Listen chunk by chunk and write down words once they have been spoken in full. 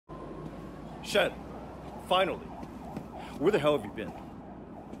Shen, finally. Where the hell have you been?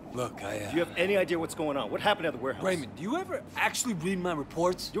 Look, Do you have any idea what's going on? What happened at the warehouse? Raymond, do you ever actually read my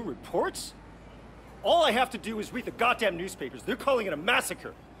reports? Your reports? All I have to do is read the goddamn newspapers. They're calling it a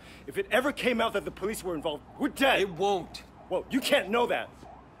massacre. If it ever came out that the police were involved, we're dead. It won't. Well, you can't know that.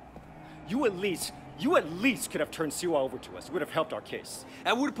 You at least could have turned Siwa over to us. It would have helped our case.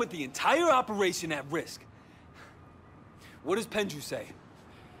 That would have put the entire operation at risk. What does Pendrew say?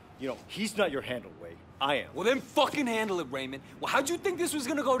 You know, he's not your handle, Wei. I am. Well, then fucking handle it, Raymond. Well, how'd you think this was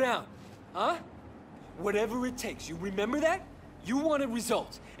gonna go down? Huh? Whatever it takes, you remember that? You wanted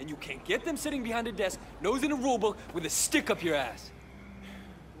results, and you can't get them sitting behind a desk, nose in a rulebook, with a stick up your ass.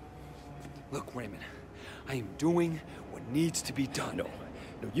 Look, Raymond, I am doing what needs to be done. No,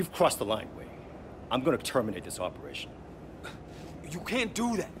 you've crossed the line, Wei. I'm gonna terminate this operation. You can't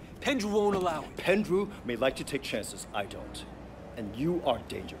do that. Pendrew won't allow it. Pendrew may like to take chances, I don't. And you are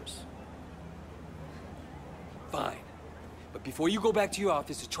dangerous. Fine. But before you go back to your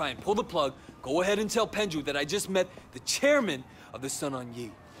office to try and pull the plug, go ahead and tell Pendrew that I just met the chairman of the Sun On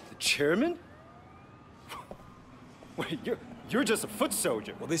Yee. The chairman? Wait, you're just a foot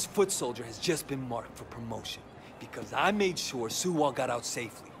soldier. Well, this foot soldier has just been marked for promotion because I made sure Suwa got out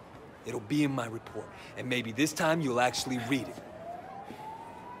safely. It'll be in my report, and maybe this time you'll actually read it.